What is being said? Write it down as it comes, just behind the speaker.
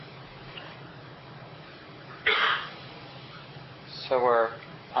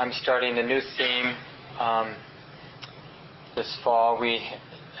I'm starting a new theme this fall. We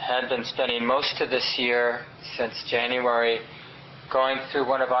had been spending most of this year, since January, going through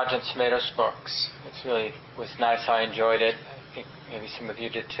one of Ajahn Sumedho's books. It really was nice. I enjoyed it. I think maybe some of you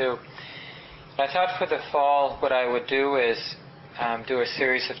did too. I thought for the fall what I would do is do a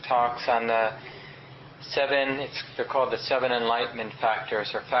series of talks on the they're called the 7 enlightenment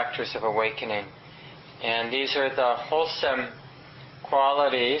factors, or factors of awakening. And these are the wholesome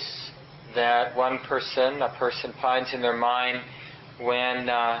qualities that a person finds in their mind when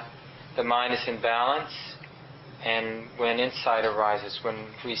the mind is in balance and when insight arises. When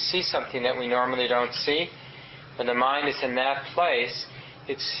we see something that we normally don't see, when the mind is in that place,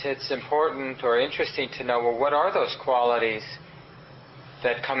 it's important or interesting to know, well, what are those qualities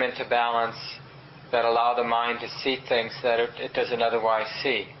that come into balance that allow the mind to see things that it doesn't otherwise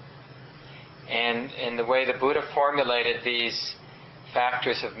see. And in the way the Buddha formulated these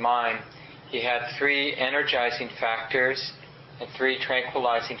factors of mind, he had 3 energizing factors and 3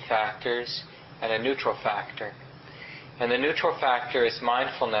 tranquilizing factors and a neutral factor. And the neutral factor is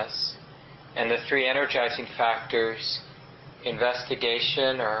mindfulness, and the 3 energizing factors,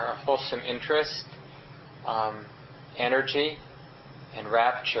 investigation or wholesome interest, energy, and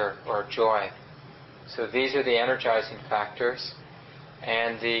rapture or joy. So these are the energizing factors.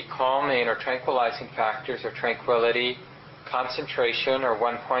 And the calming or tranquilizing factors are tranquility, concentration or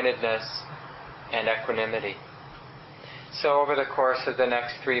one-pointedness, and equanimity. So over the course of the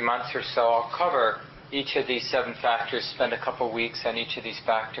next 3 months or so, I'll cover each of these 7 factors, spend a couple weeks on each of these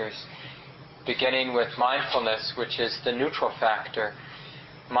factors, beginning with mindfulness, which is the neutral factor.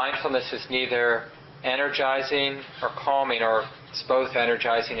 Mindfulness is neither energizing or calming, or it's both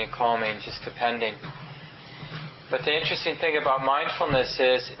energizing and calming, just depending. But the interesting thing about mindfulness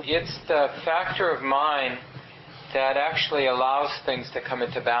is it's the factor of mind that actually allows things to come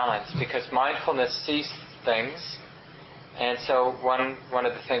into balance, because mindfulness sees things, and so one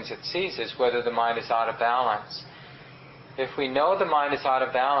of the things it sees is whether the mind is out of balance. If we know the mind is out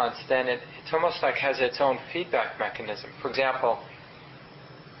of balance, then it's almost like has its own feedback mechanism. For example,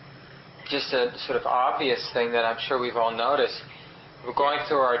 just a sort of obvious thing that I'm sure we've all noticed, we're going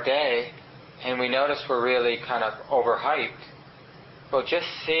through our day and we notice we're really kind of overhyped. Well, just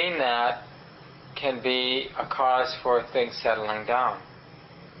seeing that can be a cause for things settling down.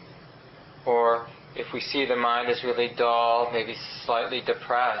 Or if we see the mind is really dull, maybe slightly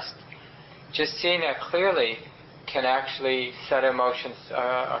depressed, just seeing that clearly can actually set emotions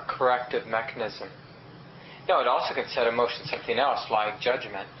a corrective mechanism. No, it also can set emotion something else, like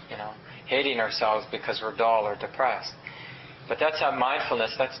judgment, hating ourselves because we're dull or depressed. But that's not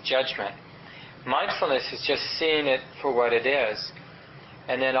mindfulness, that's judgment. Mindfulness is just seeing it for what it is.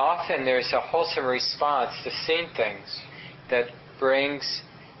 And then often there's a wholesome response to seeing things that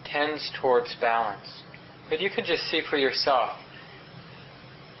tends towards balance. But you can just see for yourself.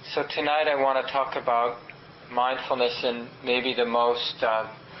 So tonight I want to talk about mindfulness in maybe the most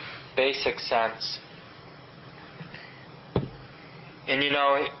basic sense. And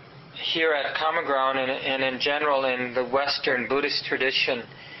here at Common Ground and in general in the Western Buddhist tradition,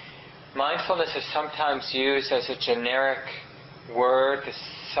 mindfulness is sometimes used as a generic word to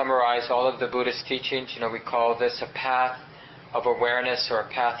summarize all of the Buddhist teachings. We call this a path of awareness or a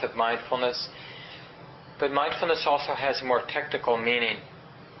path of mindfulness. But mindfulness also has a more technical meaning.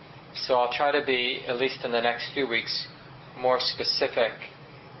 So I'll try to be, at least in the next few weeks, more specific,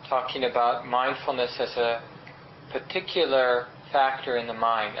 talking about mindfulness as a particular factor in the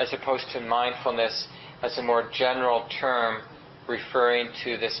mind, as opposed to mindfulness as a more general term referring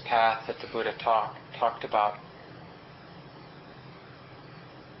to this path that the Buddha talked about.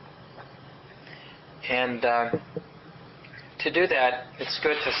 And to do that, it's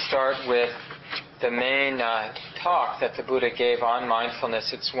good to start with the main talk that the Buddha gave on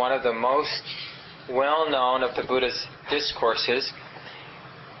mindfulness. It's one of the most well-known of the Buddha's discourses.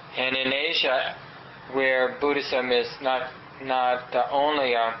 And in Asia, where Buddhism is not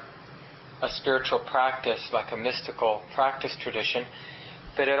only a spiritual practice, like a mystical practice tradition,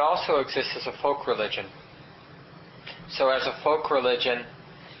 but it also exists as a folk religion. So as a folk religion,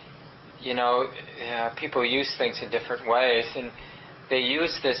 people use things in different ways, and they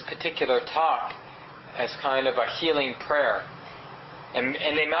use this particular talk as kind of a healing prayer. And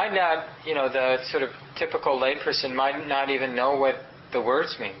they might not, the sort of typical layperson might not even know what the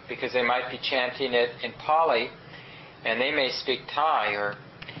words mean, because they might be chanting it in Pali, and they may speak Thai, or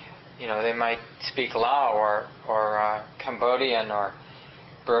they might speak Lao or Cambodian or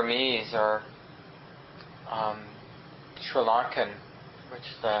Burmese or Sri Lankan, which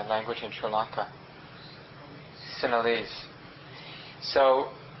is the language in Sri Lanka, Sinhalese. So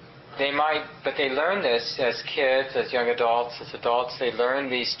but they learn this as kids, as young adults, as adults. They learn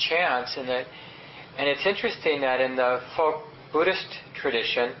these chants, and it's interesting that in the folk Buddhist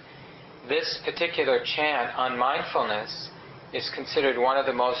tradition, this particular chant on mindfulness is considered one of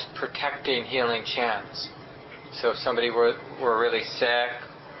the most protecting, healing chants. So if somebody were really sick,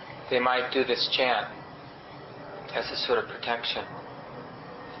 they might do this chant as a sort of protection.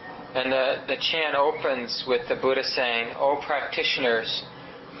 And the chant opens with the Buddha saying, "O practitioners,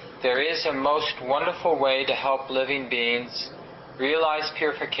 there is a most wonderful way to help living beings realize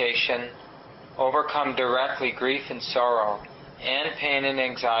purification, overcome directly grief and sorrow, and pain and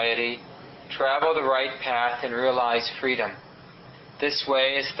anxiety, travel the right path and realize freedom. This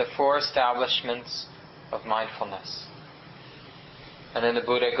way is the four establishments of mindfulness." And then the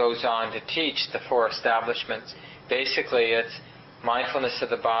Buddha goes on to teach the four establishments. Basically, it's mindfulness of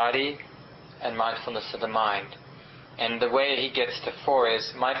the body and mindfulness of the mind. And the way he gets to four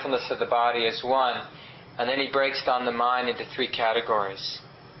is mindfulness of the body is one, and then he breaks down the mind into three categories.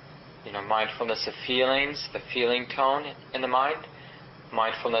 Mindfulness of feelings, the feeling tone in the mind,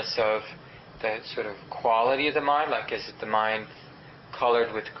 mindfulness of the sort of quality of the mind, like is it the mind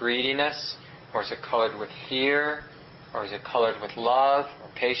colored with greediness, or is it colored with fear, or is it colored with love or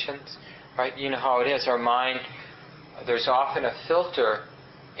patience, right? You know how it is. Our mind, there's often a filter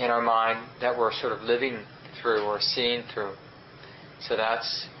in our mind that we're sort of living through or seeing through. So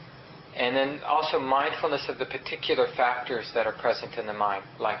and then also mindfulness of the particular factors that are present in the mind,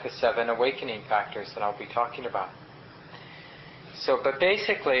 like the 7 awakening factors that I'll be talking about. But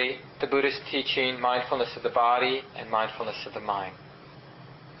basically, the Buddha's teaching mindfulness of the body and mindfulness of the mind.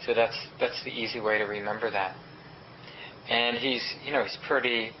 So that's the easy way to remember that. And he's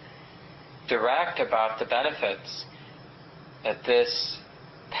pretty direct about the benefits, that this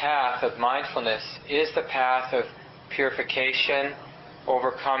path of mindfulness is the path of purification,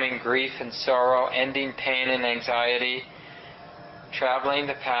 overcoming grief and sorrow, ending pain and anxiety, traveling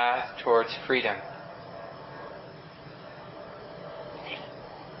the path towards freedom.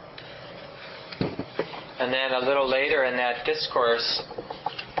 And then a little later in that discourse,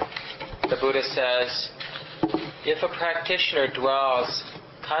 the Buddha says, if a practitioner dwells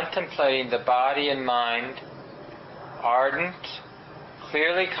contemplating the body and mind, ardent,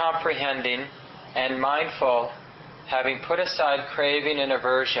 clearly comprehending, and mindful, having put aside craving and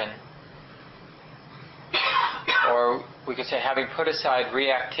aversion, or we could say having put aside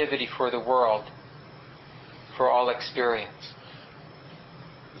reactivity for the world, for all experience.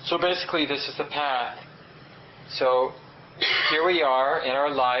 So basically this is the path. So here we are in our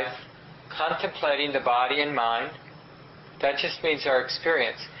life contemplating the body and mind. That just means our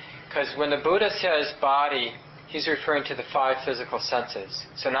experience. Because when the Buddha says body, he's referring to the 5 physical senses.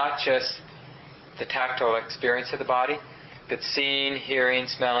 So not just the tactile experience of the body, but seeing, hearing,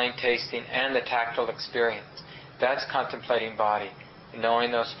 smelling, tasting, and the tactile experience. That's contemplating body,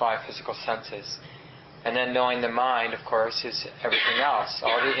 knowing those 5 physical senses. And then knowing the mind, of course, is everything else.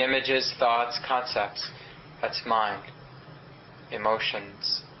 All the images, thoughts, concepts. That's mind.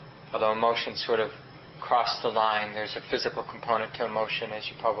 Emotions. Although emotions sort of cross the line, there's a physical component to emotion, as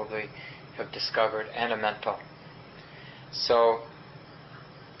you probably have discovered, and a mental. So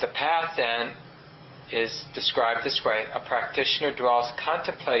the path then is described this way. A practitioner dwells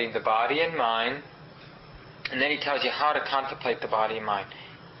contemplating the body and mind, and then he tells you how to contemplate the body and mind.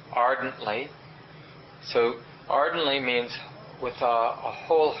 Ardently. So ardently means with a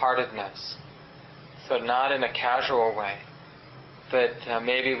wholeheartedness. So not in a casual way, but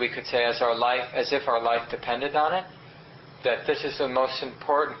maybe we could say as if our life depended on it, that this is the most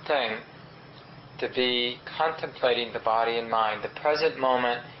important thing, to be contemplating the body and mind, the present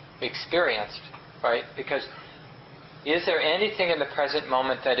moment experienced, right? Because is there anything in the present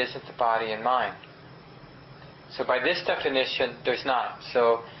moment that isn't the body and mind? So by this definition, there's not.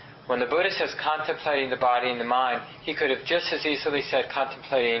 So when the Buddha says contemplating the body and the mind, he could have just as easily said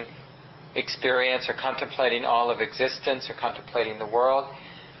contemplating experience or contemplating all of existence or contemplating the world.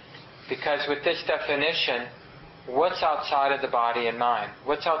 Because with this definition, what's outside of the body and mind?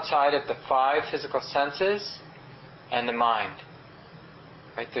 What's outside of the 5 physical senses and the mind?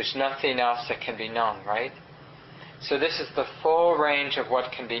 Right? There's nothing else that can be known, right? So this is the full range of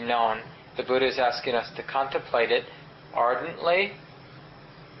what can be known. The Buddha is asking us to contemplate it ardently.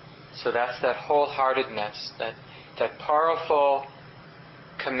 So that's that wholeheartedness, that powerful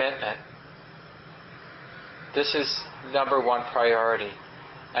commitment. This is number 1 priority.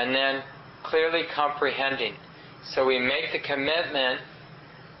 And then clearly comprehending. So we make the commitment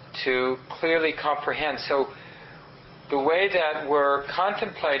to clearly comprehend. So the way that we're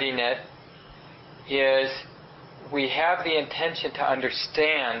contemplating it is we have the intention to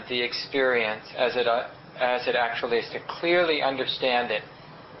understand the experience as it actually is, to clearly understand it.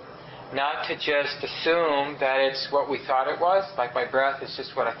 Not to just assume that it's what we thought it was, like my breath is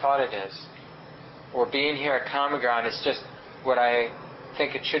just what I thought it is. Or being here at Common Ground is just what I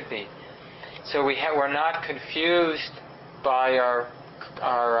think it should be. So we're not confused by our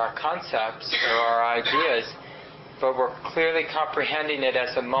concepts or our ideas, but we're clearly comprehending it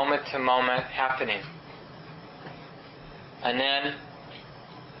as a moment-to-moment happening. And then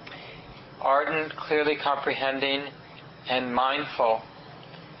ardent, clearly comprehending, and mindful.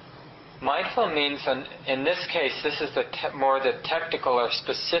 Mindful means, in this case, this is more the technical or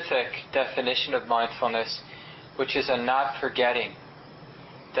specific definition of mindfulness, which is a not forgetting.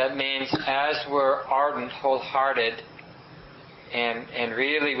 That means as we're ardent, wholehearted, and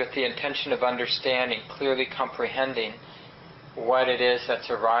really with the intention of understanding, clearly comprehending what it is that's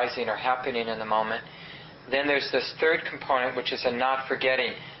arising or happening in the moment, then there's this third component, which is a not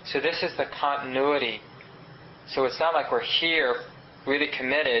forgetting. So this is the continuity. So it's not like we're here, really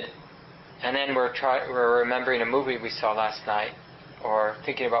committed, and then we're remembering a movie we saw last night, or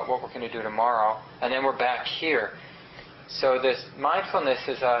thinking about what we're going to do tomorrow, and then we're back here. So this mindfulness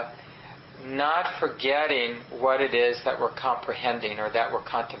is a not forgetting what it is that we're comprehending or that we're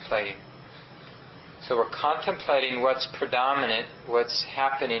contemplating. So we're contemplating what's predominant, what's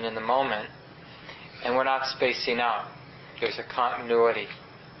happening in the moment, and we're not spacing out. There's a continuity.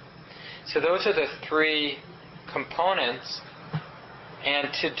 So those are the three components, and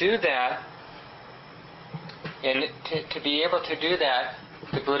to do that, and to be able to do that,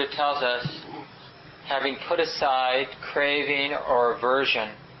 the Buddha tells us, having put aside craving or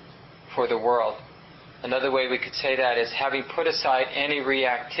aversion for the world. Another way we could say that is having put aside any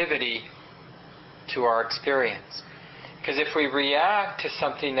reactivity to our experience. Because if we react to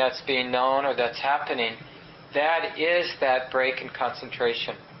something that's being known or that's happening, that is that break in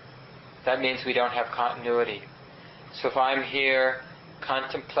concentration. That means we don't have continuity. So if I'm here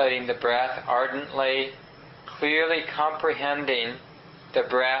contemplating the breath ardently, clearly comprehending the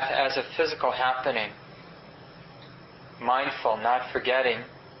breath as a physical happening, mindful, not forgetting,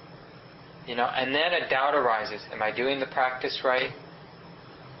 and then a doubt arises. Am I doing the practice right?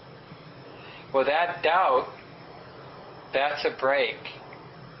 Well, that doubt, that's a break.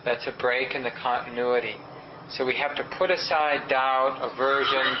 That's a break in the continuity. So we have to put aside doubt,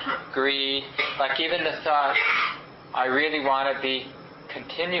 aversion, greed, like even the thought, I really want to be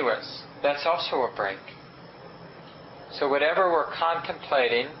continuous. That's also a break. So whatever we're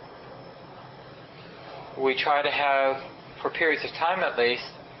contemplating, we try to have, for periods of time at least,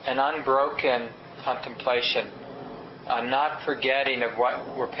 an unbroken contemplation, a not forgetting of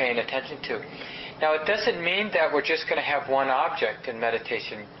what we're paying attention to. Now, it doesn't mean that we're just going to have one object in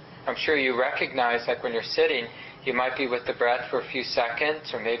meditation. I'm sure you recognize, like when you're sitting, you might be with the breath for a few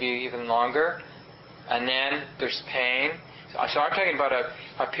seconds or maybe even longer, and then there's pain. So I'm talking about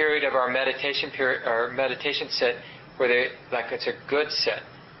a period of our meditation sit where it's a good sit.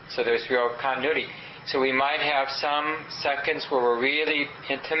 So there's real continuity. So we might have some seconds where we're really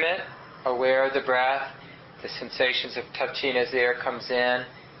intimate, aware of the breath, the sensations of touching as the air comes in,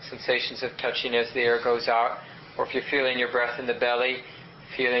 sensations of touching as the air goes out, or if you're feeling your breath in the belly,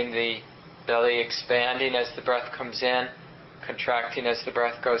 feeling the belly expanding as the breath comes in, contracting as the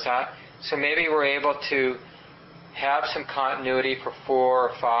breath goes out. So maybe we're able to have some continuity for 4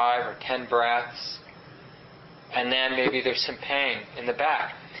 or 5 or 10 breaths, and then maybe there's some pain in the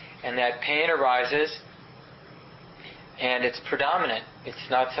back. And that pain arises, and it's predominant. It's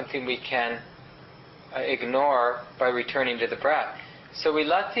not something we can ignore by returning to the breath. So we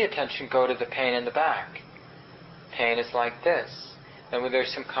let the attention go to the pain in the back. Pain is like this. Then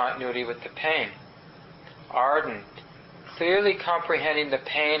there's some continuity with the pain. Ardent, clearly comprehending the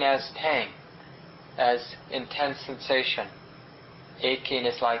pain as intense sensation. Aching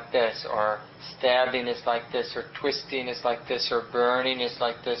is like this, or stabbing is like this, or twisting is like this, or burning is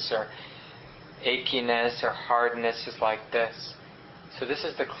like this, or achiness or hardness is like this. So this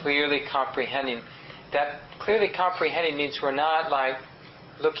is the clearly comprehending. That clearly comprehending means we're not like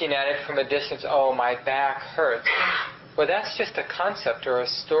looking at it from a distance, oh, my back hurts. Well, that's just a concept or a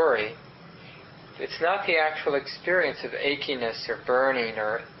story. It's not the actual experience of achiness or burning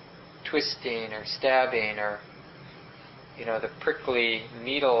or twisting or stabbing or the prickly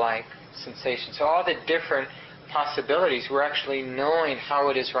needle-like sensation. So all the different possibilities, we're actually knowing how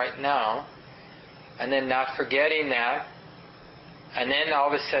it is right now, and then not forgetting that, and then all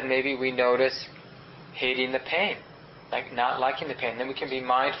of a sudden maybe we notice hating the pain, like not liking the pain. Then we can be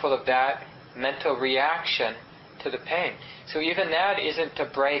mindful of that mental reaction to the pain. So even that isn't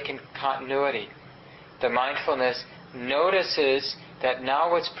a break in continuity. the mindfulness notices that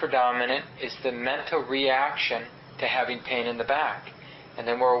now what's predominant is the mental reaction to having pain in the back. And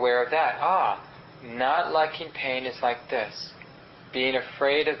then we're aware of that. Not liking pain is like this. Being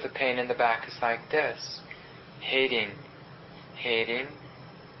afraid of the pain in the back is like this. Hating,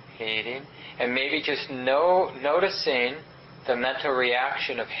 and maybe just noticing the mental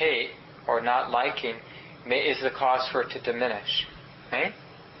reaction of hate or not liking is the cause for it to diminish. Right?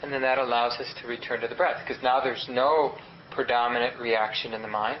 And then that allows us to return to the breath, because now there's no predominant reaction in the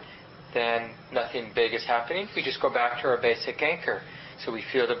mind, then nothing big is happening. We just go back to our basic anchor. So we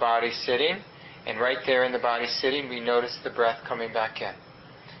feel the body sitting, and right there in the body sitting, we notice the breath coming back in.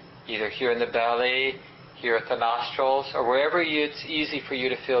 Either here in the belly, here at the nostrils, or wherever it's easy for you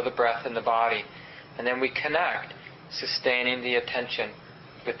to feel the breath in the body. And then we connect, sustaining the attention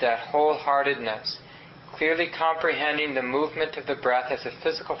with that wholeheartedness, clearly comprehending the movement of the breath as a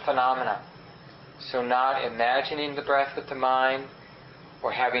physical phenomenon. So not imagining the breath with the mind,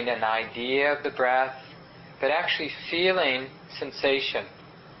 or having an idea of the breath, but actually feeling sensation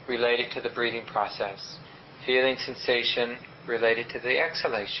related to the breathing process, feeling sensation related to the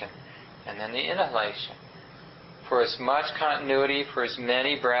exhalation, and then the inhalation. For as much continuity, for as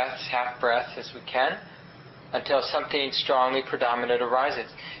many breaths, half breaths as we can, until something strongly predominant arises.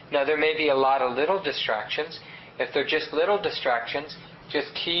 Now there may be a lot of little distractions. If they're just little distractions, just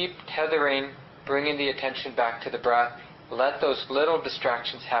keep tethering, bringing the attention back to the breath. Let those little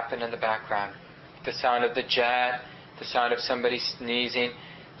distractions happen in the background. The sound of the jet, the sound of somebody sneezing,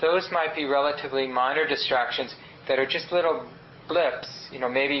 those might be relatively minor distractions that are just little blips.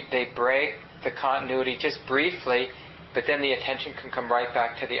 Maybe they break the continuity just briefly, but then the attention can come right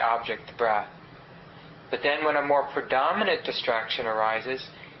back to the object, the breath. But then when a more predominant distraction arises,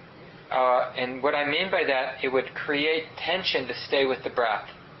 and what I mean by that, it would create tension to stay with the breath.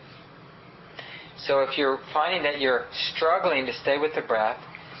 So if you're finding that you're struggling to stay with the breath,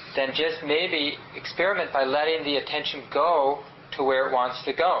 then just maybe experiment by letting the attention go to where it wants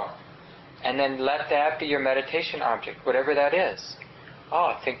to go. And then let that be your meditation object, whatever that is.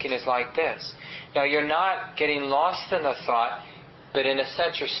 Thinking is like this. Now you're not getting lost in the thought, but in a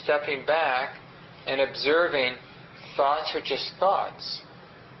sense you're stepping back and observing thoughts are just thoughts.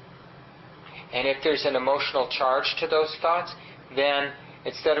 And if there's an emotional charge to those thoughts, then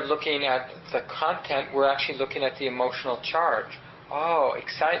instead of looking at the content, we're actually looking at the emotional charge.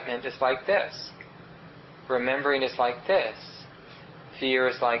 Excitement is like this. Remembering is like this. Fear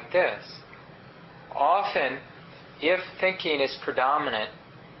is like this. Often, if thinking is predominant,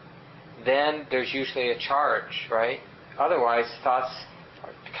 then there's usually a charge, right? Otherwise, thoughts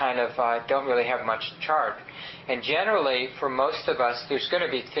kind of don't really have much charge. And generally, for most of us, there's going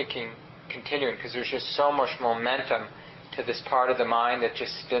to be thinking continuing, because there's just so much momentum to this part of the mind that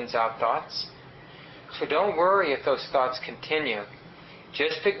just spins out thoughts. So don't worry if those thoughts continue.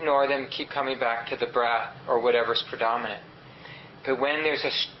 Just ignore them, keep coming back to the breath or whatever's predominant. But when there's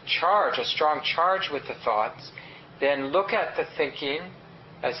a charge, a strong charge with the thoughts, then look at the thinking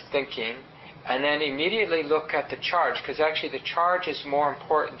as thinking, and then immediately look at the charge, because actually the charge is more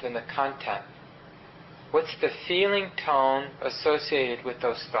important than the content. What's the feeling tone associated with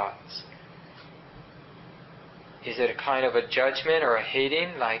those thoughts? Is it a kind of a judgment or a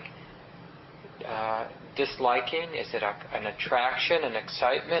hating, like disliking? Is it an attraction, an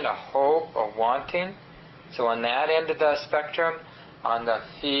excitement, a hope, a wanting? So on that end of the spectrum, on the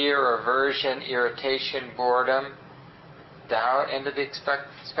fear, aversion, irritation, boredom, doubt end of the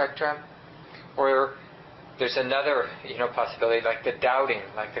spectrum, or there's another possibility, like the doubting,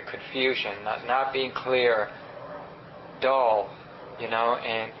 like the confusion, not being clear, dull,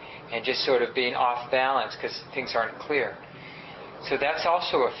 and just sort of being off balance because things aren't clear. So that's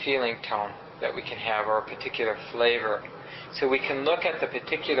also a feeling tone that we can have, or a particular flavor. So we can look at the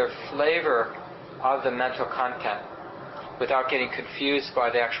particular flavor of the mental content without getting confused by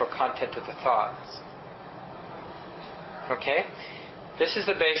the actual content of the thoughts. Okay? This is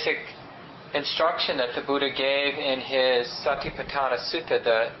the basic instruction that the Buddha gave in his Satipatthana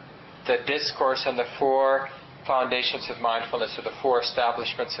Sutta, the discourse on the four foundations of mindfulness, or the four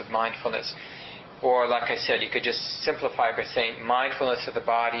establishments of mindfulness. Or, like I said, you could just simplify by saying mindfulness of the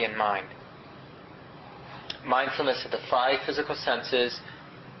body and mind. Mindfulness of the five physical senses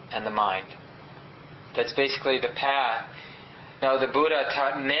and the mind. That's basically the path. Now, the Buddha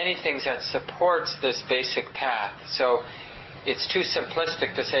taught many things that supports this basic path. So it's too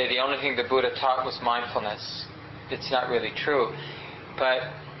simplistic to say the only thing the Buddha taught was mindfulness. It's not really true.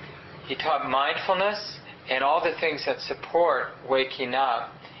 But he taught mindfulness and all the things that support waking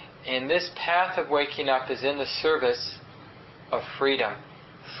up. And this path of waking up is in the service of freedom.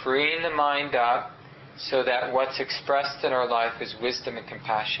 Freeing the mind up so that what's expressed in our life is wisdom and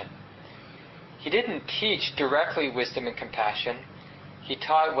compassion. He didn't teach directly wisdom and compassion. He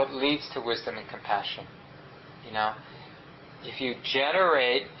taught what leads to wisdom and compassion. You know, if you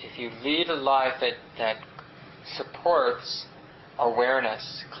lead a life that supports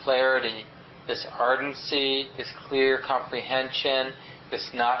awareness, clarity, this ardency, this clear comprehension, this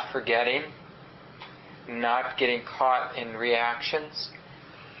not forgetting, not getting caught in reactions,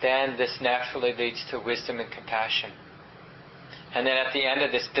 then this naturally leads to wisdom and compassion. And then at the end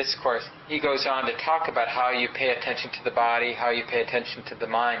of this discourse, he goes on to talk about how you pay attention to the body, how you pay attention to the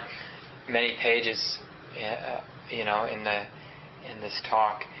mind. Many pages, in this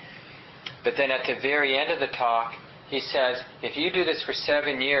talk. But then at the very end of the talk, he says, if you do this for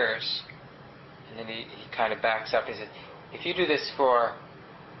 7 years, and then he kind of backs up. He says, if you do this for,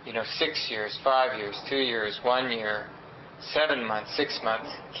 6 years, 5 years, 2 years, 1 year, 7 months, 6 months,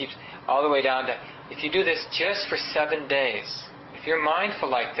 keeps all the way down to, if you do this just for 7 days, if you're mindful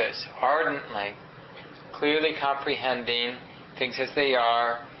like this, ardently, clearly comprehending things as they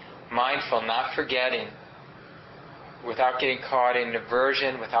are, mindful, not forgetting, without getting caught in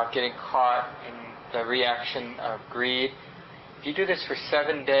aversion, without getting caught in the reaction of greed, if you do this for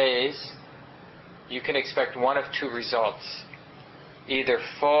 7 days, you can expect one of two results. Either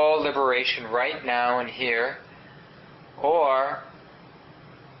full liberation right now and here, or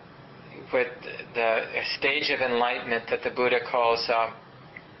with a stage of enlightenment that the Buddha calls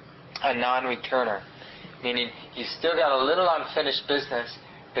a non-returner. Meaning, you still got a little unfinished business,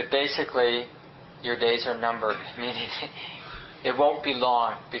 but basically your days are numbered. Meaning, it won't be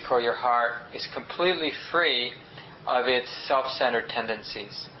long before your heart is completely free of its self-centered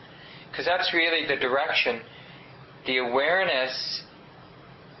tendencies. Because that's really the direction. The awareness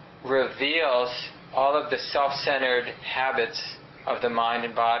reveals all of the self-centered habits of the mind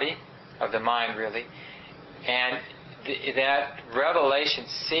and body, of the mind really, and that revelation,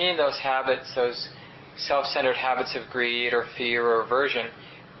 seeing those habits, those self-centered habits of greed or fear or aversion,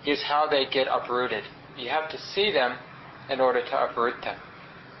 is how they get uprooted. You have to see them in order to uproot them.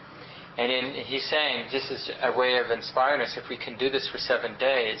 And he's saying, this is a way of inspiring us. If we can do this for 7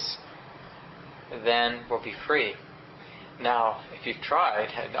 days, then we'll be free. Now, if you've tried,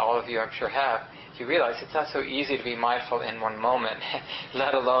 and all of you I'm sure have, you realize it's not so easy to be mindful in one moment,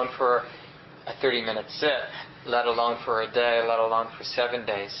 let alone for a 30-minute sit, let alone for a day, let alone for 7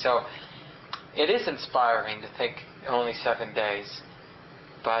 days. So it is inspiring to think only 7 days,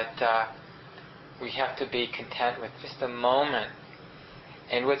 but we have to be content with just a moment.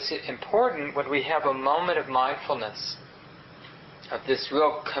 And what's important, when we have a moment of mindfulness, of this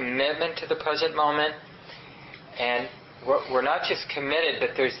real commitment to the present moment, and we're not just committed, but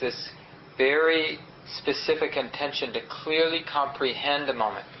there's this very specific intention to clearly comprehend the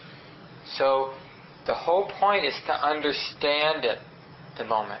moment. So the whole point is to understand it, the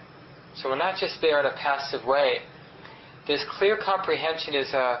moment. So we're not just there in a passive way. This clear comprehension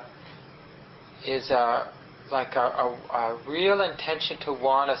is a real intention to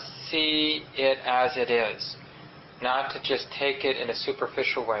want to see it as it is, not to just take it in a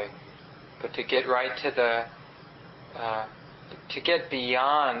superficial way, but to get right to to get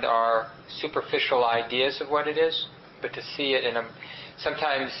beyond our superficial ideas of what it is, but to see it in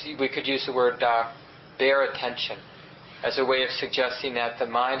sometimes we could use the word bare attention as a way of suggesting that the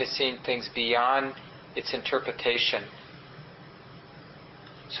mind is seeing things beyond its interpretation.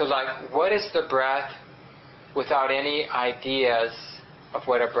 So what is the breath without any ideas of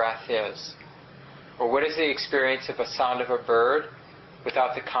what a breath is? Or what is the experience of a sound of a bird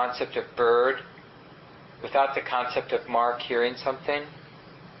without the concept of bird, without the concept of Mark hearing something?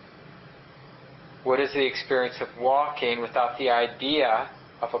 What is the experience of walking without the idea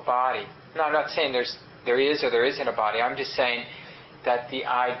of a body? No, I'm not saying there is or there isn't a body. I'm just saying that the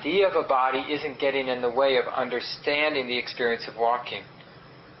idea of a body isn't getting in the way of understanding the experience of walking.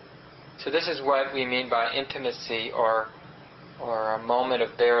 So this is what we mean by intimacy or a moment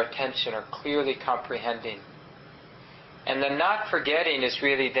of bare attention or clearly comprehending. And the not forgetting is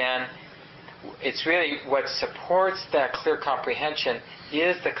really it's really what supports that clear comprehension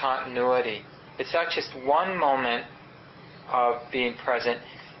is the continuity. It's not just one moment of being present,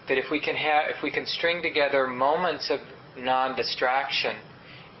 but if we can string together moments of non-distraction,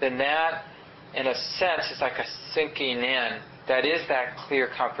 then that, in a sense, is like a sinking in. That is that clear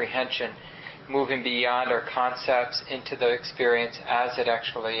comprehension, moving beyond our concepts into the experience as it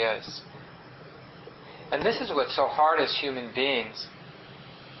actually is. And this is what's so hard as human beings.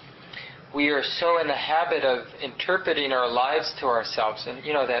 We are so in the habit of interpreting our lives to ourselves, and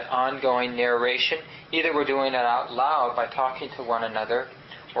that ongoing narration. Either we're doing it out loud by talking to one another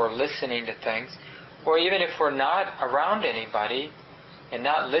or listening to things, Or even if we're not around anybody and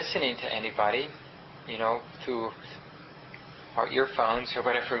not listening to anybody, through our earphones or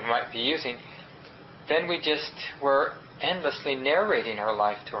whatever we might be using, then we're endlessly narrating our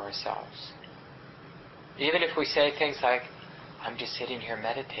life to ourselves. Even if we say things like, I'm just sitting here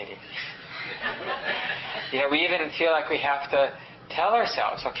meditating. We even feel like we have to tell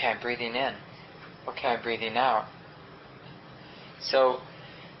ourselves, okay, I'm breathing in. Okay, I'm breathing out. So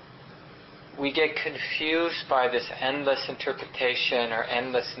we get confused by this endless interpretation or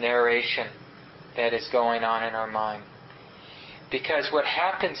endless narration that is going on in our mind. Because what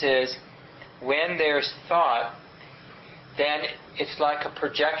happens is, when there's thought, then it's like a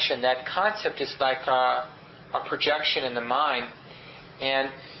projection. That concept is like a projection in the mind, and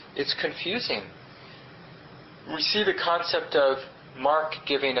it's confusing. We see the concept of Mark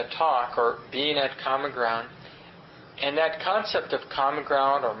giving a talk or being at common ground, and that concept of common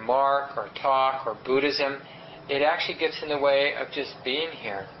ground or Mark or talk or Buddhism, it actually gets in the way of just being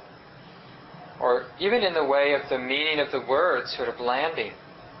here, or even in the way of the meaning of the words sort of landing.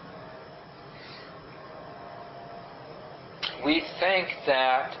 We think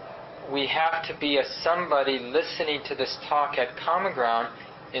that we have to be a somebody listening to this talk at common ground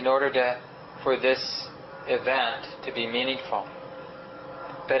in order for this event to be meaningful.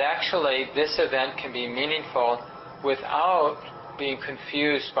 But actually, this event can be meaningful without being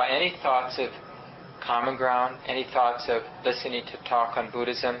confused by any thoughts of common ground, any thoughts of listening to talk on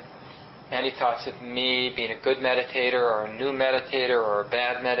Buddhism, any thoughts of me being a good meditator or a new meditator or a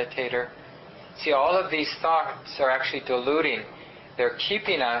bad meditator. See, all of these thoughts are actually diluting. They're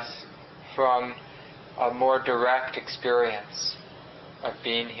keeping us from a more direct experience of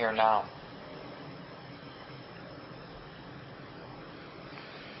being here now.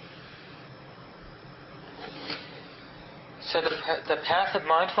 So the path of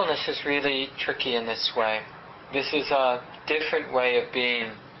mindfulness is really tricky in this way. This is a different way of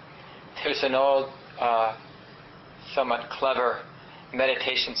being. There's an old, somewhat clever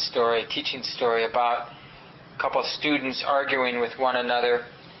meditation story, teaching story about a couple of students arguing with one another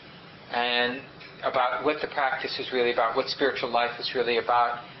and about what the practice is really about, what spiritual life is really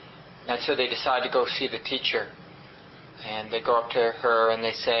about. And so they decide to go see the teacher. And they go up to her and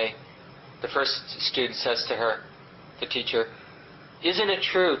they say, the first student says to her, the teacher, isn't it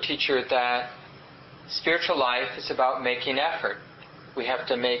true, teacher, that spiritual life is about making effort? We have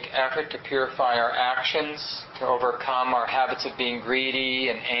to make effort to purify our actions, to overcome our habits of being greedy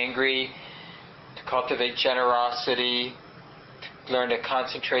and angry, to cultivate generosity, to learn to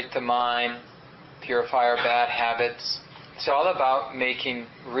concentrate the mind, purify our bad habits. It's all about making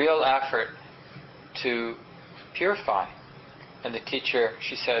real effort to purify. And the teacher,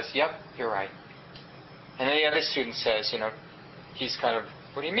 she says, yep, you're right. And then the other student says, he's kind of,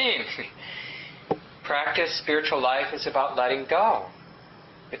 what do you mean? Practice spiritual life is about letting go.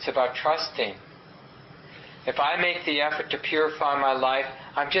 It's about trusting. If I make the effort to purify my life,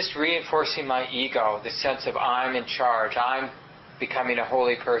 I'm just reinforcing my ego, the sense of I'm in charge, I'm becoming a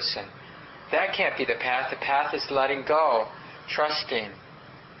holy person. That can't be the path. The path is letting go, trusting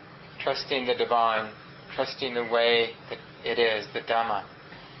the divine, trusting the way that it is, the Dharma.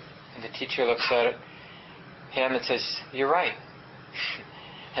 And the teacher looks at him and says, you're right.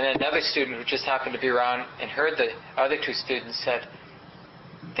 And then another student who just happened to be around and heard the other two students said,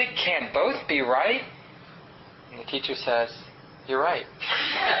 they can't both be right. And the teacher says, you're right.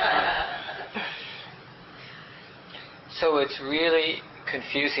 So it's really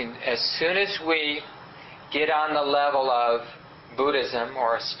confusing. As soon as we get on the level of Buddhism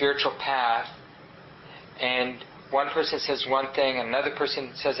or a spiritual path, and one person says one thing, another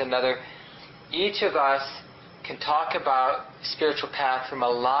person says another, each of us can talk about spiritual path from a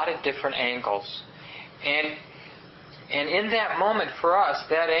lot of different angles. And in that moment, for us,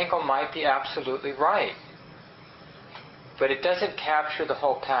 that angle might be absolutely right. But it doesn't capture the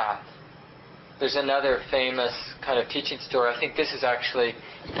whole path. There's another famous kind of teaching story. I think this is actually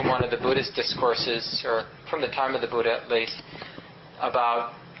from one of the Buddhist discourses, or from the time of the Buddha at least,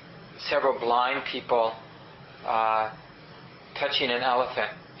 about several blind people touching an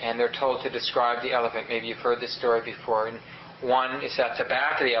elephant. And they're told to describe the elephant. Maybe you've heard this story before. And one is at the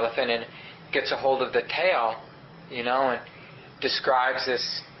back of the elephant and gets a hold of the tail, and describes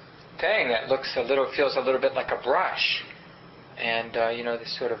this thing that feels a little bit like a brush. And,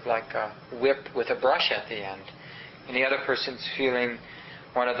 this sort of like a whip with a brush at the end. And the other person's feeling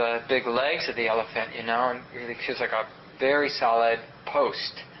one of the big legs of the elephant, and really feels like a very solid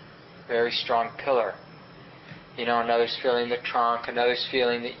post, very strong pillar. Another's feeling the trunk, another's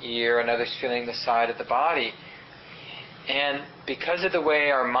feeling the ear, another's feeling the side of the body. And because of the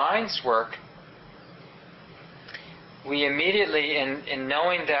way our minds work, we immediately, in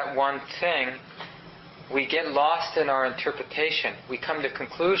knowing that one thing, we get lost in our interpretation. We come to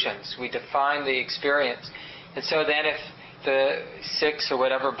conclusions. We define the experience. And so then if the 6 or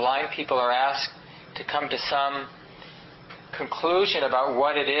whatever blind people are asked to come to some conclusion about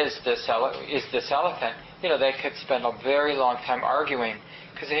what it is this elephant, they could spend a very long time arguing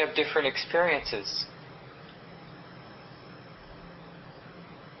because they have different experiences.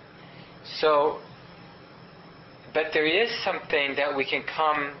 So, but there is something that we can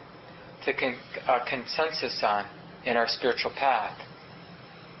come to a consensus on in our spiritual path.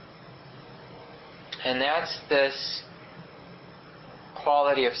 And that's this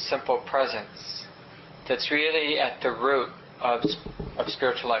quality of simple presence that's really at the root of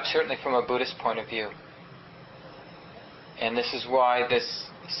spiritual life, certainly from a Buddhist point of view. And this is why this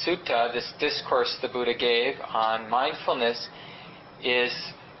sutta, this discourse the Buddha gave on mindfulness,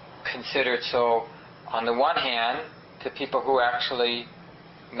 is considered so, on the one hand, to people who actually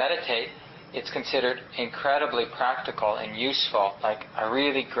meditate, it's considered incredibly practical and useful, like a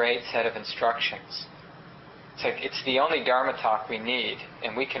really great set of instructions. It's the only Dharma talk we need,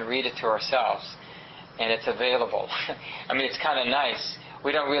 and we can read it to ourselves, and it's available. It's kind of nice.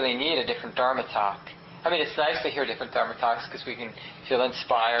 We don't really need a different Dharma talk. It's nice to hear different Dharma talks because we can feel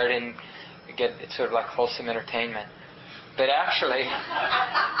inspired and get sort of like wholesome entertainment. But actually,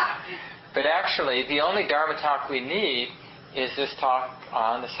 the only Dharma talk we need is this talk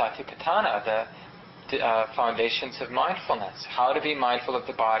on the Satipatthana, the foundations of mindfulness, how to be mindful of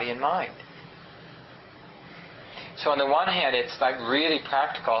the body and mind. So on the one hand, it's like really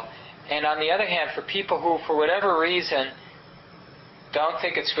practical, and on the other hand, for people who, for whatever reason, don't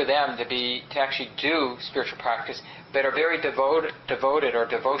think it's for them to actually do spiritual practice, but are very devoted or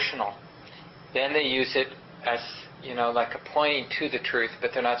devotional, then they use it as like a pointing to the truth,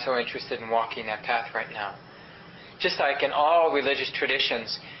 but they're not so interested in walking that path right now. Just like in all religious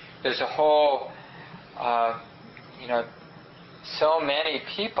traditions, there's a whole, so many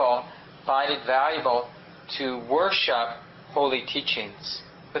people find it valuable to worship holy teachings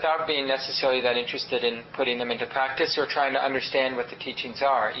without being necessarily that interested in putting them into practice or trying to understand what the teachings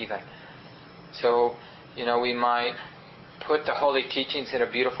are even. So, we might put the holy teachings in a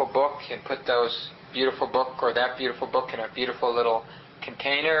beautiful book and put those beautiful book or that beautiful book in a beautiful little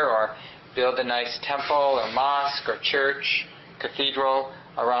container, or build a nice temple or mosque or church, cathedral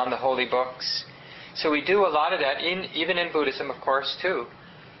around the holy books. So we do a lot of that, even in Buddhism, of course, too.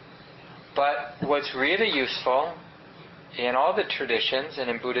 But what's really useful in all the traditions and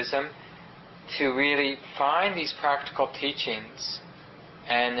in Buddhism, to really find these practical teachings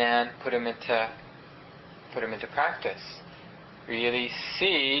and then put them into practice. Really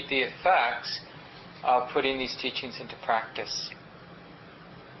see the effects of putting these teachings into practice.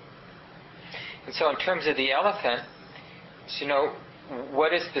 And so in terms of the elephant,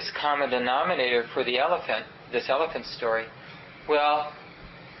 what is this common denominator for the elephant, this elephant story? Well,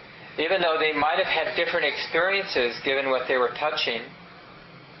 even though they might have had different experiences given what they were touching,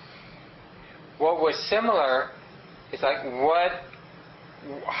 what was similar is like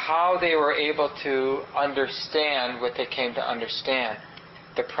how they were able to understand what they came to understand.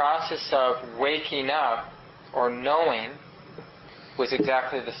 The process of waking up or knowing was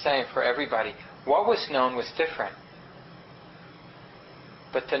exactly the same for everybody. What was known was different.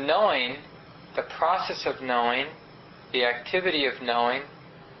 But the knowing, the process of knowing, the activity of knowing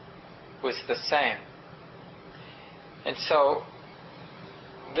was the same. And so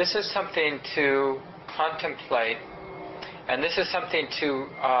this is something to contemplate, and this is something to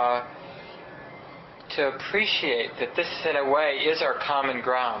appreciate, that this in a way is our common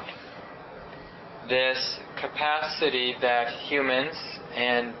ground. This capacity that humans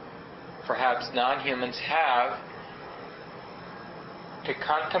and perhaps non-humans have to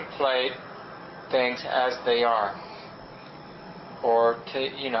contemplate things as they are, or to,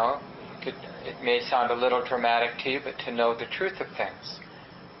 it may sound a little dramatic to you, but to know the truth of things,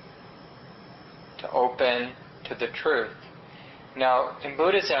 to open to the truth. Now, in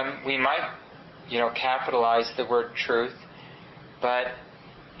Buddhism, we might, capitalize the word truth, but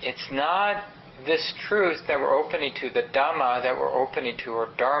it's not this truth that we're opening to, the Dhamma that we're opening to, or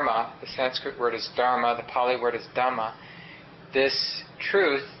Dharma. The Sanskrit word is Dharma, the Pali word is Dhamma. This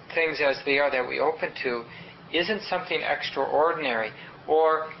truth, things as they are, that we open to, isn't something extraordinary,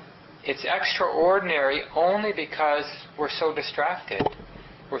 or it's extraordinary only because we're so distracted.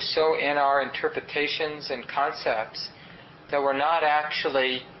 We're so in our interpretations and concepts that we're not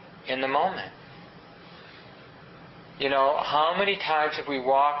actually in the moment. How many times have we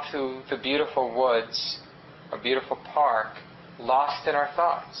walked through the beautiful woods, a beautiful park, lost in our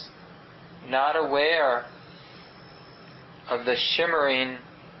thoughts, not aware of the shimmering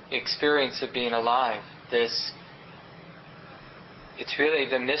experience of being alive. It's really,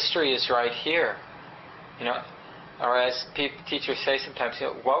 the mystery is right here. Or as teachers say sometimes,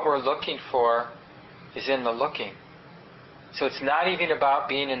 what we're looking for is in the looking. So it's not even about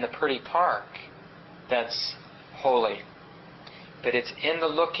being in the pretty park that's holy, but it's in the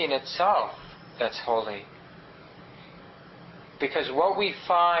looking itself that's holy. Because what we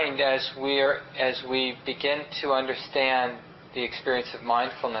find as we begin to understand the experience of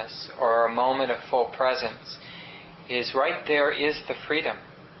mindfulness or a moment of full presence is right there is the freedom.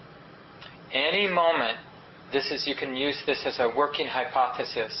 Any moment, you can use this as a working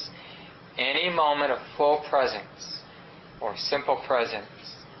hypothesis, any moment of full presence or simple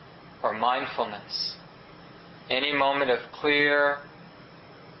presence or mindfulness, any moment of clear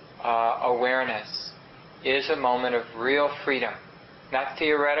awareness is a moment of real freedom. Not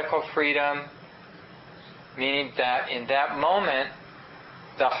theoretical freedom, meaning that in that moment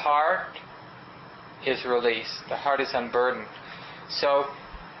the heart is released, the heart is unburdened. So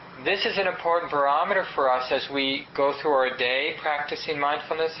this is an important barometer for us as we go through our day practicing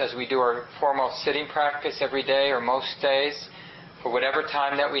mindfulness, as we do our formal sitting practice every day or most days, for whatever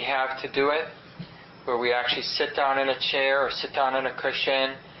time that we have to do it, where we actually sit down in a chair or sit down on a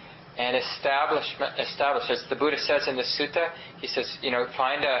cushion and establish, as the Buddha says in the sutta, he says,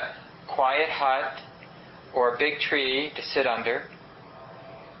 find a quiet hut or a big tree to sit under,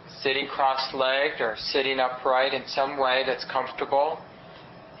 sitting cross-legged or sitting upright in some way that's comfortable.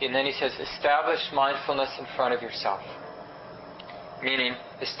 And then he says, establish mindfulness in front of yourself. Meaning,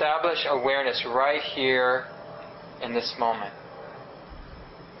 establish awareness right here in this moment.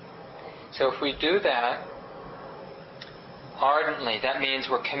 So if we do that ardently, that means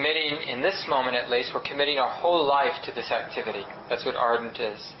we're committing, in this moment at least, we're committing our whole life to this activity. That's what ardent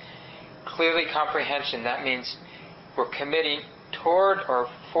is. Clearly comprehension, that means we're committing toward or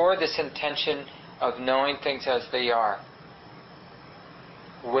for this intention of knowing things as they are.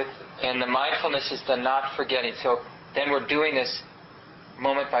 And the mindfulness is the not forgetting. So then we're doing this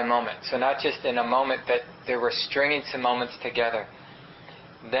moment by moment. So not just in a moment, but we're stringing some moments together.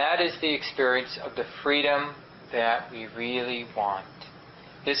 That is the experience of the freedom that we really want.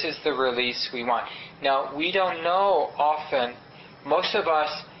 This is the release we want. Now, we don't know often, most of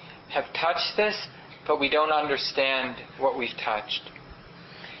us have touched this, but we don't understand what we've touched.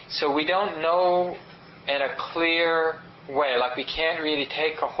 So we don't know in a clear way, like we can't really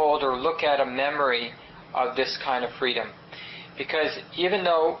take a hold or look at a memory of this kind of freedom. Because even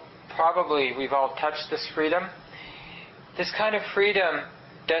though probably we've all touched this freedom, this kind of freedom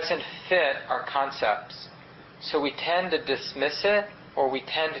doesn't fit our concepts. So we tend to dismiss it, or we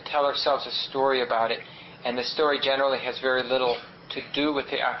tend to tell ourselves a story about it, and the story generally has very little to do with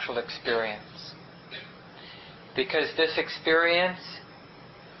the actual experience. Because this experience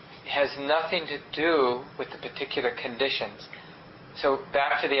has nothing to do with the particular conditions. So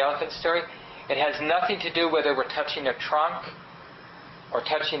back to the elephant story, it has nothing to do whether we're touching a trunk, or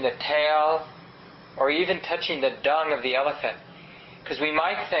touching the tail, or even touching the dung of the elephant. Because we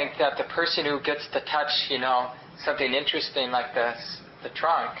might think that the person who gets to touch, something interesting like this, the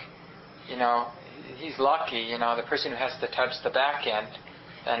trunk, he's lucky. The person who has to touch the back end,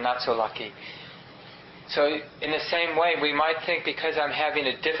 and not so lucky. So in the same way, we might think because I'm having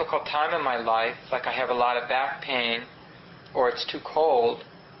a difficult time in my life, like I have a lot of back pain, or it's too cold,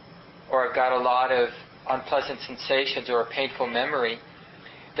 or I've got a lot of unpleasant sensations or a painful memory,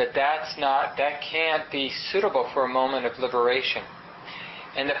 that can't be suitable for a moment of liberation.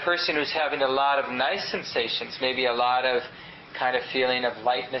 And the person who's having a lot of nice sensations, maybe a lot of kind of feeling of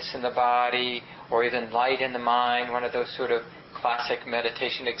lightness in the body, or even light in the mind, one of those sort of classic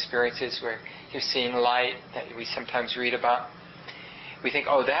meditation experiences where you're seeing light that we sometimes read about. We think,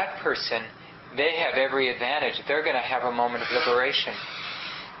 that person, they have every advantage. They're going to have a moment of liberation.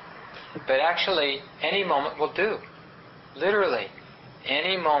 But actually, any moment will do. Literally.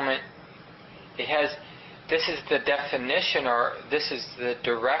 Any moment. This is the definition, or this is the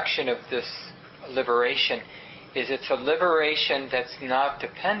direction of this liberation, is it's a liberation that's not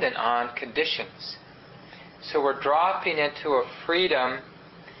dependent on conditions. So we're dropping into a freedom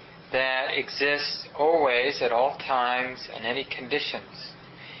that exists always, at all times, in any conditions.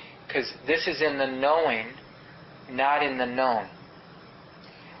 Because this is in the knowing, not in the known.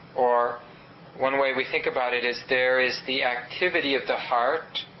 Or one way we think about it is there is the activity of the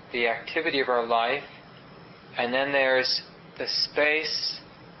heart, the activity of our life, and then there's the space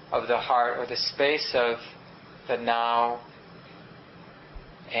of the heart, or the space of the now.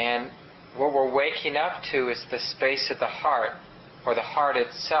 And what we're waking up to is the space of the heart, or the heart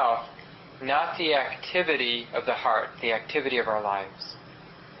itself, not the activity of the heart, the activity of our lives.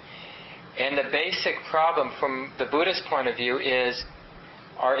 And the basic problem from the Buddhist point of view is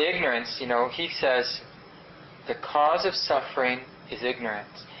our ignorance. He says the cause of suffering is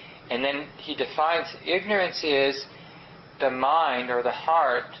ignorance. And then he defines ignorance is the mind or the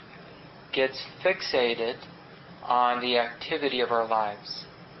heart gets fixated on the activity of our lives.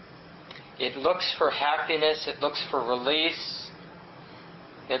 It looks for happiness, it looks for release,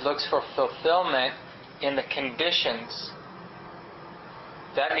 it looks for fulfillment in the conditions.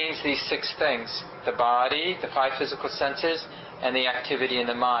 That means these 6 things: the body, the 5 physical senses, and the activity in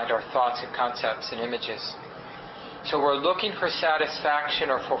the mind, our thoughts and concepts and images. So we're looking for satisfaction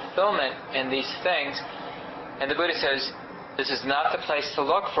or fulfillment in these things, and the Buddha says this is not the place to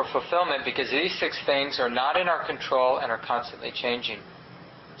look for fulfillment because these 6 things are not in our control and are constantly changing.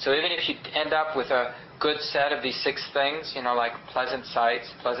 So even if you end up with a good set of these 6 things, like pleasant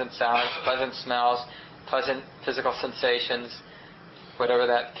sights, pleasant sounds, pleasant smells, pleasant physical sensations, whatever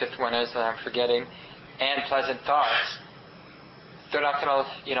that 5th one is that I'm forgetting, and pleasant thoughts, they're not going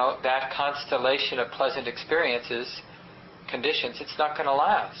to, that constellation of pleasant experiences, conditions, it's not going to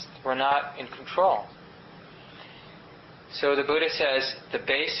last. We're not in control. So the Buddha says the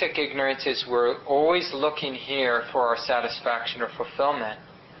basic ignorance is we're always looking here for our satisfaction or fulfillment.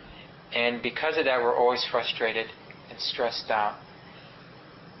 And because of that, we're always frustrated and stressed out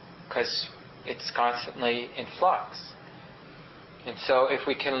because it's constantly in flux. And so if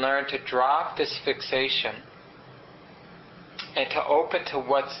we can learn to drop this fixation and to open to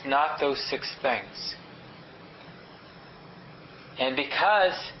what's not those 6 things. And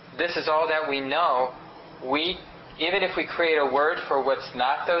because this is all that we know, even if we create a word for what's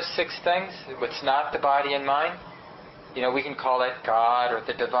not those 6 things, what's not the body and mind, we can call it God or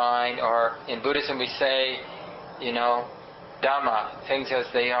the divine, or in Buddhism we say, Dharma, things as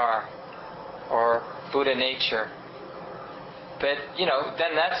they are, or Buddha nature. But,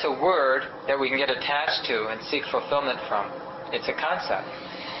 then that's a word that we can get attached to and seek fulfillment from. It's a concept.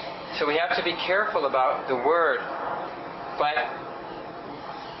 So we have to be careful about the word.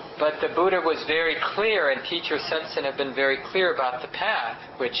 But the Buddha was very clear, and teacher Sensei have been very clear about the path,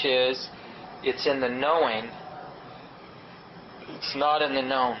 which is, it's in the knowing. It's not in the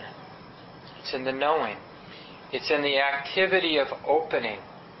known. It's in the knowing. It's in the activity of opening,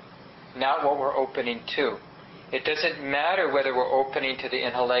 not what we're opening to. It doesn't matter whether we're opening to the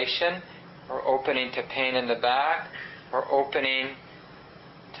inhalation, or opening to pain in the back, or opening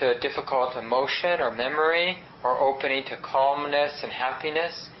to difficult emotion or memory, or opening to calmness and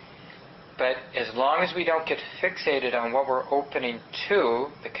happiness. But as long as we don't get fixated on what we're opening to,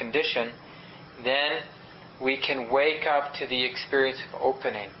 the condition, then we can wake up to the experience of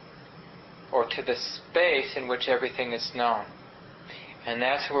opening, or to the space in which everything is known. And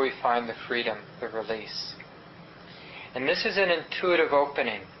that's where we find the freedom, the release. And this is an intuitive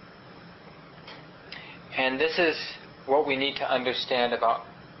opening. And this is what we need to understand about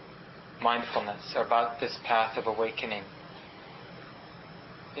mindfulness, or about this path of awakening.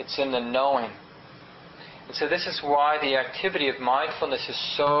 It's in the knowing. And so this is why the activity of mindfulness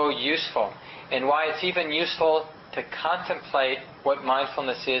is so useful, and why it's even useful to contemplate what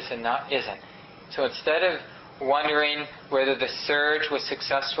mindfulness is and isn't. So instead of wondering whether the surge was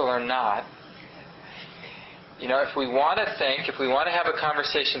successful or not, if we want to think, if we want to have a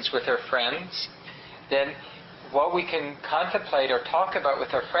conversations with our friends, then what we can contemplate or talk about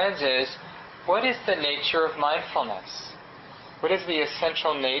with our friends is, what is the nature of mindfulness? What is the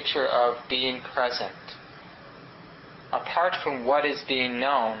essential nature of being present? Apart from what is being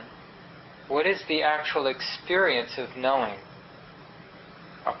known, what is the actual experience of knowing?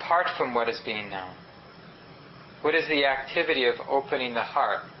 Apart from what is being known, what is the activity of opening the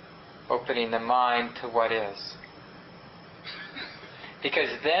heart, opening the mind to what is? Because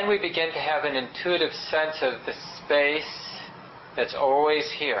then we begin to have an intuitive sense of the space that's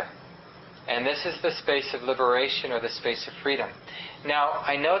always here. And this is the space of liberation, or the space of freedom. Now,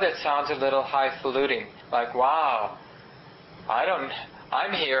 I know that sounds a little highfalutin, like, wow,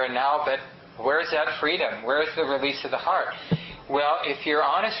 I'm here now, but where's that freedom? Where's the release of the heart? Well, if you're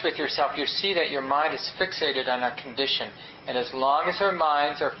honest with yourself, you see that your mind is fixated on a condition. And as long as our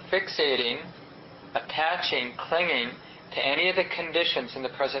minds are fixating, attaching, clinging to any of the conditions in the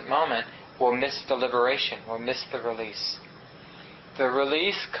present moment, we'll miss the liberation, we'll miss the release. The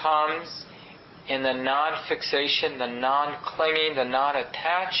release comes in the non-fixation, the non-clinging, the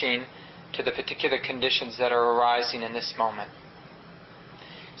non-attaching to the particular conditions that are arising in this moment.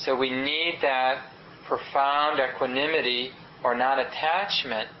 So we need that profound equanimity or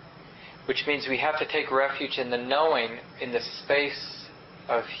non-attachment, which means we have to take refuge in the knowing, in the space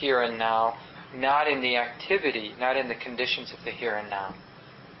of here and now, not in the activity, not in the conditions of the here and now.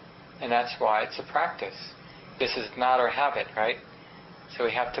 And that's why it's a practice. This is not our habit, right? So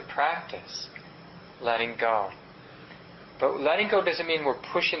we have to practice letting go. But letting go doesn't mean we're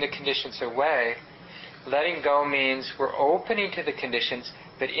pushing the conditions away. Letting go means we're opening to the conditions,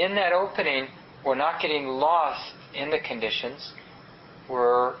 but in that opening, we're not getting lost in the conditions.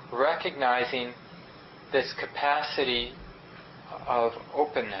 We're recognizing this capacity of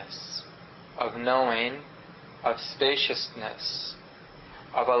openness, of knowing, of spaciousness,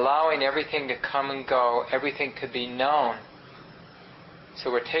 of allowing everything to come and go. Everything could be known.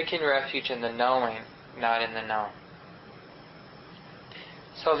 So we're taking refuge in the knowing, not in the known.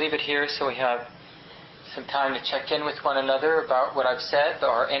 So I'll leave it here so we have some time to check in with one another about what I've said,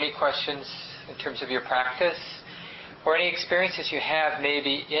 or any questions in terms of your practice, or any experiences you have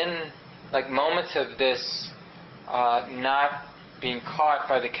maybe in like moments of this not being caught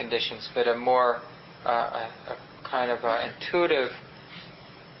by the conditions, but a more a kind of intuitive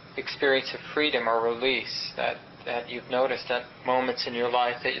experience of freedom or release that you've noticed at moments in your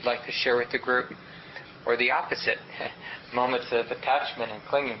life that you'd like to share with the group, or the opposite, moments of attachment and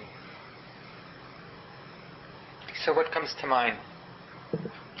clinging. So what comes to mind?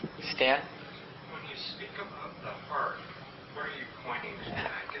 Stan? When you speak about the heart, what are you pointing to?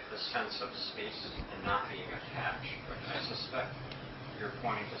 I get the sense of space and not being attached, but I suspect you're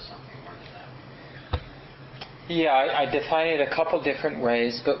pointing to something more than that. Yeah, I define it a couple different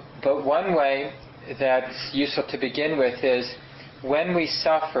ways, but one way that's useful to begin with is when we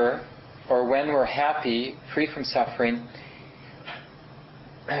suffer, or when we're happy, free from suffering,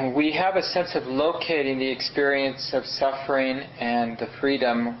 we have a sense of locating the experience of suffering and the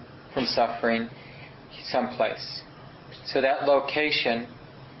freedom from suffering someplace. So that location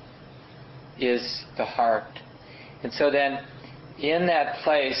is the heart. And so then, in that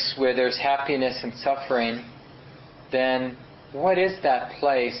place where there's happiness and suffering, then what is that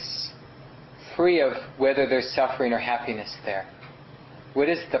place free of whether there's suffering or happiness there? What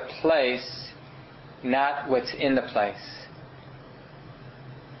is the place, not what's in the place?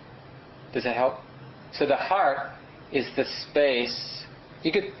 Does that help? So the heart is the space.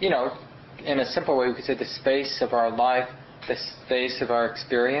 You could, in a simple way, we could say the space of our life, the space of our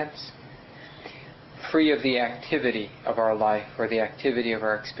experience, free of the activity of our life or the activity of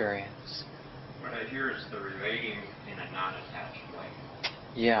our experience. What I hear is the relating in a non-attached way.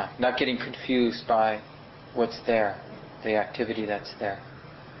 Yeah, not getting confused by what's there, the activity that's there.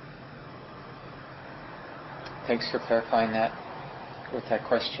 Thanks for clarifying that with that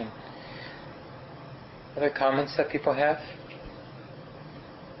question. Other comments that people have?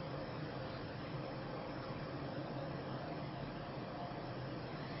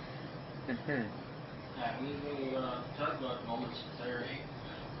 When you talk about moments of clarity,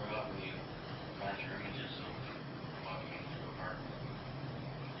 very often you flash your images of walking through a park.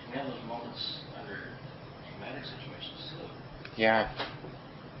 We have those moments under traumatic situations too. Yeah.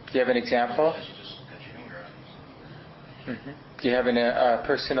 Do you have an example? As you just cut your finger off. Do you have a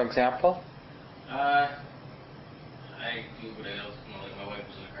personal example? I do, but like my wife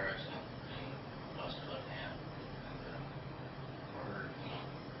was in a car accident and lost her left hand. And for her, it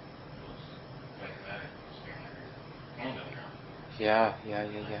was quite dramatic. Scaring her hand on the ground. Yeah.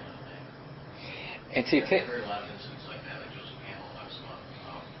 And so you think... There are a lot of incidents like that, like Joseph Campbell talks about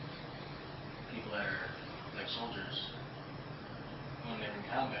people that are like soldiers. When they're in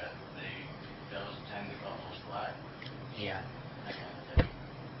combat, that was the time they felt most alive. Yeah. That kind of thing.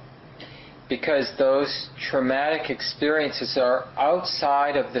 Because those traumatic experiences are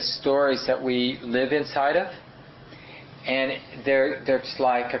outside of the stories that we live inside of, and there's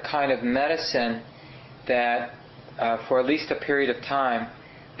like a kind of medicine that, for at least a period of time,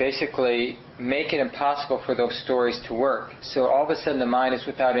 basically make it impossible for those stories to work. So all of a sudden the mind is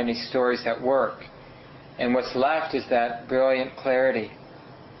without any stories that work, and what's left is that brilliant clarity,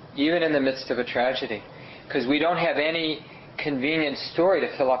 even in the midst of a tragedy, because we don't have any convenient story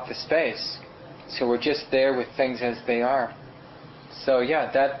to fill up the space. So we're just there with things as they are. So yeah,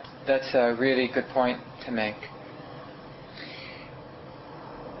 that's a really good point to make.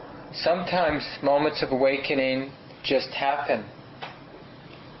 Sometimes moments of awakening just happen.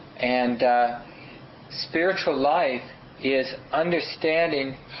 And spiritual life is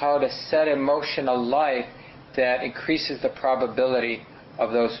understanding how to set in motion a life that increases the probability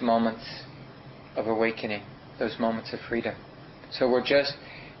of those moments of awakening, those moments of freedom. So we're just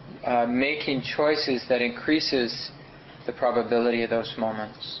making choices that increases the probability of those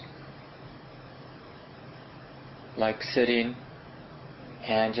moments. Like sitting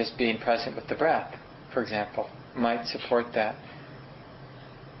and just being present with the breath, for example, might support that.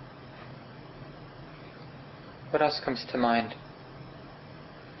 What else comes to mind?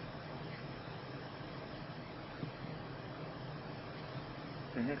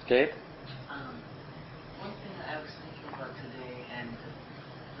 Gabe? One thing that I was thinking about today and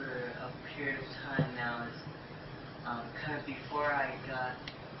for a period of time now is kind of before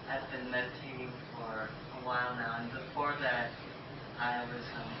I've been meditating for a while now, and before that I was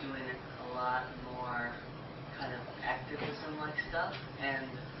doing a lot more kind of activism-like stuff, and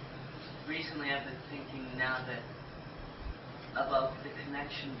recently I've been thinking now that about the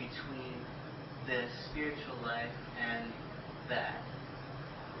connection between the spiritual life and that.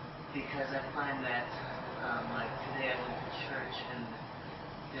 Because I find that, like today I went to church and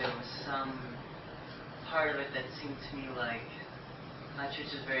there was some part of it that seemed to me like my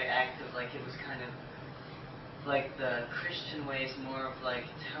church is very active, like it was kind of like the Christian way is more of like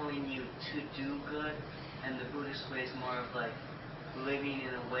telling you to do good, and the Buddhist way is more of like living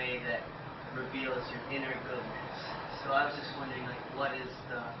in a way that reveals your inner goodness. So I was just wondering, like, what are your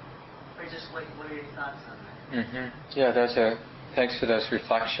thoughts on that? Yeah, thanks for those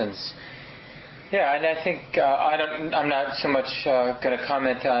reflections. Yeah, and I think I'm not so much going to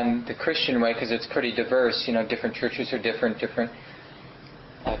comment on the Christian way because it's pretty diverse. You know, different churches are different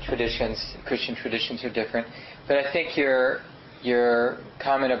traditions. Christian traditions are different. But I think your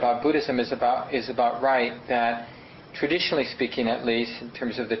comment about Buddhism is about right. That traditionally speaking, at least in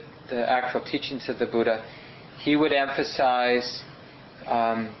terms of the actual teachings of the Buddha, he would emphasize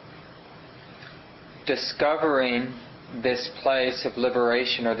discovering this place of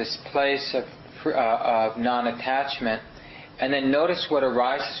liberation, or this place of non-attachment, and then notice what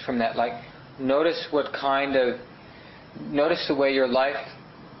arises from that. Like, notice the way your life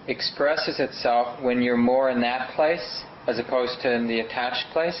expresses itself when you're more in that place as opposed to in the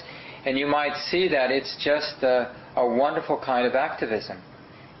attached place. And you might see that it's just a wonderful kind of activism.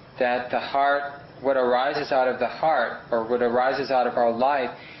 That the heart, what arises out of the heart, or what arises out of our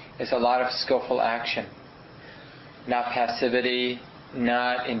life, is a lot of skillful action. Not passivity,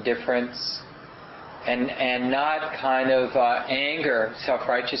 not indifference, and not kind of anger,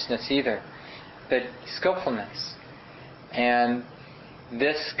 self-righteousness either, but skillfulness. And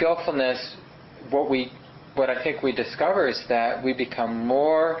this skillfulness, what I think we discover is that we become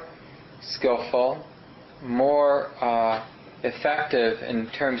more skillful, more effective in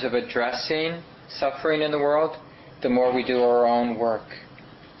terms of addressing suffering in the world, the more we do our own work.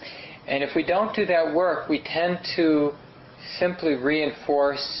 And if we don't do that work, we tend to simply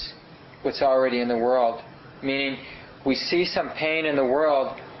reinforce what's already in the world. Meaning, we see some pain in the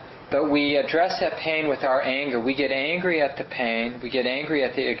world, but we address that pain with our anger. We get angry at the pain, we get angry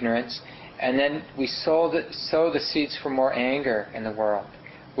at the ignorance, and then we sow the seeds for more anger in the world,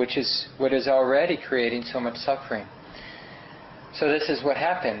 which is what is already creating so much suffering. So this is what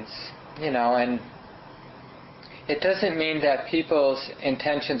happens, and it doesn't mean that people's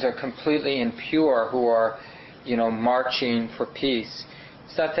intentions are completely impure who are, marching for peace.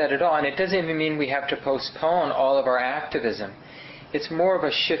 It's not that at all. And it doesn't even mean we have to postpone all of our activism. It's more of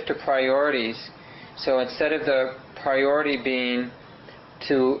a shift of priorities. So instead of the priority being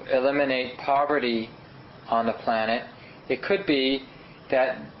to eliminate poverty on the planet, it could be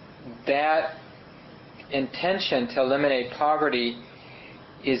that intention to eliminate poverty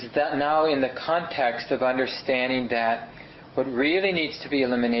is that now in the context of understanding that what really needs to be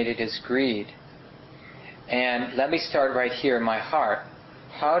eliminated is greed. And let me start right here in my heart.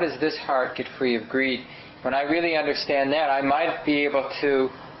 How does this heart get free of greed? When I really understand that, I might be able to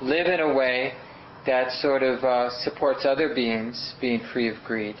live in a way that sort of supports other beings being free of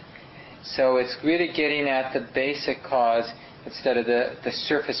greed. So it's really getting at the basic cause instead of the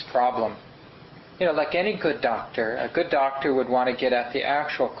surface problem. Like any good doctor, a good doctor would want to get at the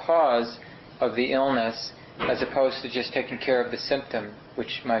actual cause of the illness as opposed to just taking care of the symptom,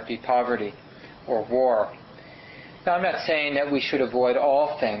 which might be poverty or war. Now, I'm not saying that we should avoid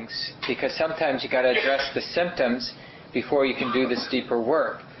all things, because sometimes you've got to address the symptoms before you can do this deeper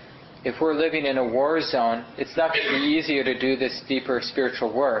work. If we're living in a war zone, it's not going to be easier to do this deeper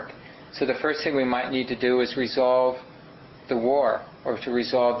spiritual work. So the first thing we might need to do is resolve the war, or to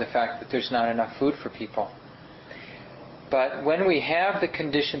resolve the fact that there's not enough food for people. But when we have the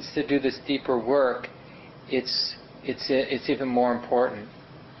conditions to do this deeper work, it's even more important.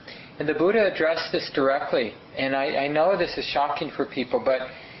 And the Buddha addressed this directly, and I know this is shocking for people,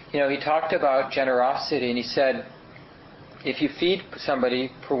 but he talked about generosity, and he said, if you feed somebody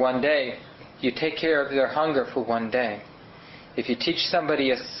for one day, you take care of their hunger for one day. If you teach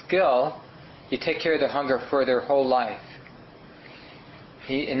somebody a skill, you take care of their hunger for their whole life.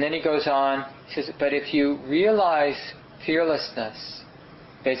 And then he goes on, he says, but if you realize fearlessness,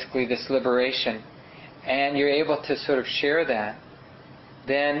 basically this liberation, and you're able to sort of share that,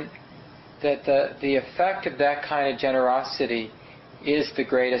 then that the effect of that kind of generosity is the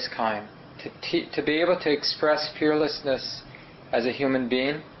greatest kind. To be able to express fearlessness as a human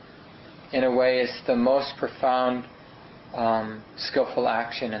being in a way is the most profound, skillful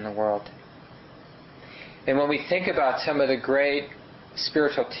action in the world. And when we think about some of the great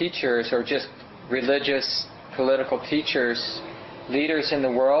spiritual teachers or just religious, political teachers, leaders in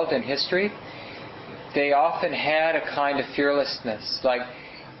the world in history, they often had a kind of fearlessness, like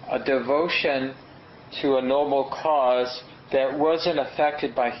a devotion to a noble cause that wasn't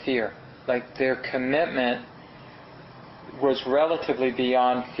affected by fear. Like their commitment was relatively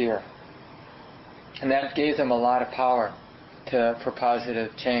beyond fear. And that gave them a lot of power for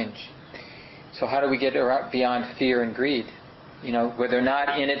positive change. So how do we get beyond fear and greed? Where they're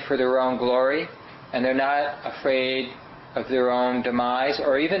not in it for their own glory, and they're not afraid of their own demise,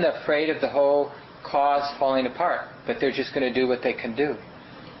 or even afraid of the whole cause falling apart, but they're just going to do what they can do.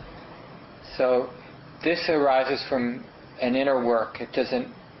 So this arises from an inner work. It doesn't,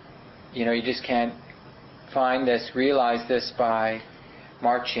 you just can't find this, realize this by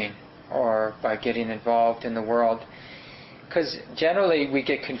marching or by getting involved in the world. Because generally we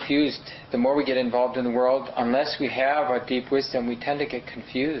get confused. The more we get involved in the world, unless we have a deep wisdom, we tend to get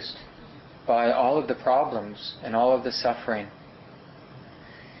confused by all of the problems and all of the suffering.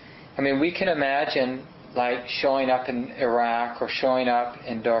 I mean, we can imagine like showing up in Iraq or showing up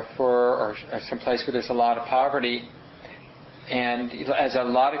in Darfur or someplace where there's a lot of poverty, and as a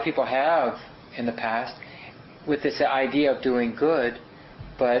lot of people have in the past, with this idea of doing good,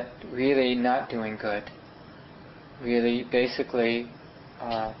 but really not doing good. Really, basically,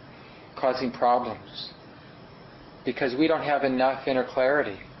 causing problems. Because we don't have enough inner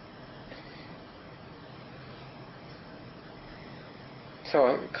clarity. So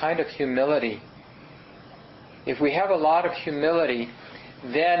a kind of humility. If we have a lot of humility,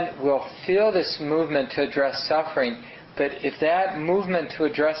 then we'll feel this movement to address suffering. But if that movement to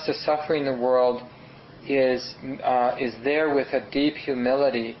address the suffering in the world is there with a deep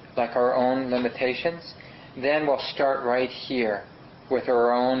humility, like our own limitations, then we'll start right here with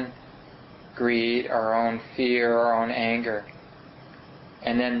our own greed, our own fear, our own anger.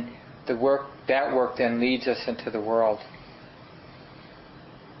 And then that work then leads us into the world.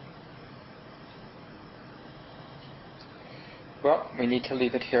 Well, we need to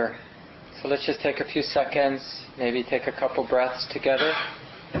leave it here. So let's just take a few seconds, maybe take a couple breaths together.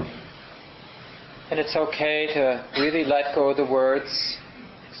 And it's okay to really let go of the words.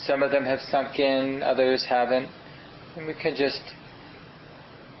 Some of them have sunk in, others haven't. And we can just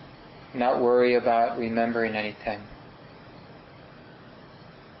not worry about remembering anything.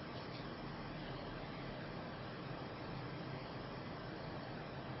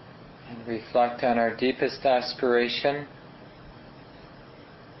 And reflect on our deepest aspiration.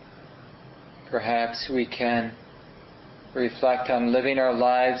 Perhaps we can reflect on living our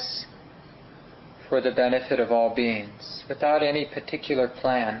lives for the benefit of all beings, without any particular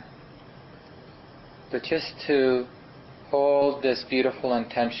plan, but just to hold this beautiful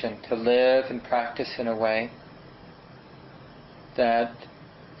intention to live and practice in a way that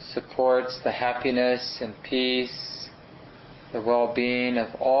supports the happiness and peace, the well-being of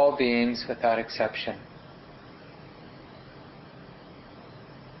all beings without exception.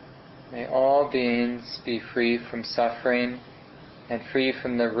 May all beings be free from suffering and free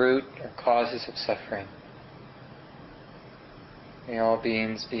from the root or causes of suffering. May all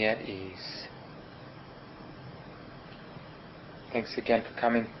beings be at ease. Thanks again for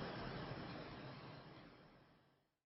coming.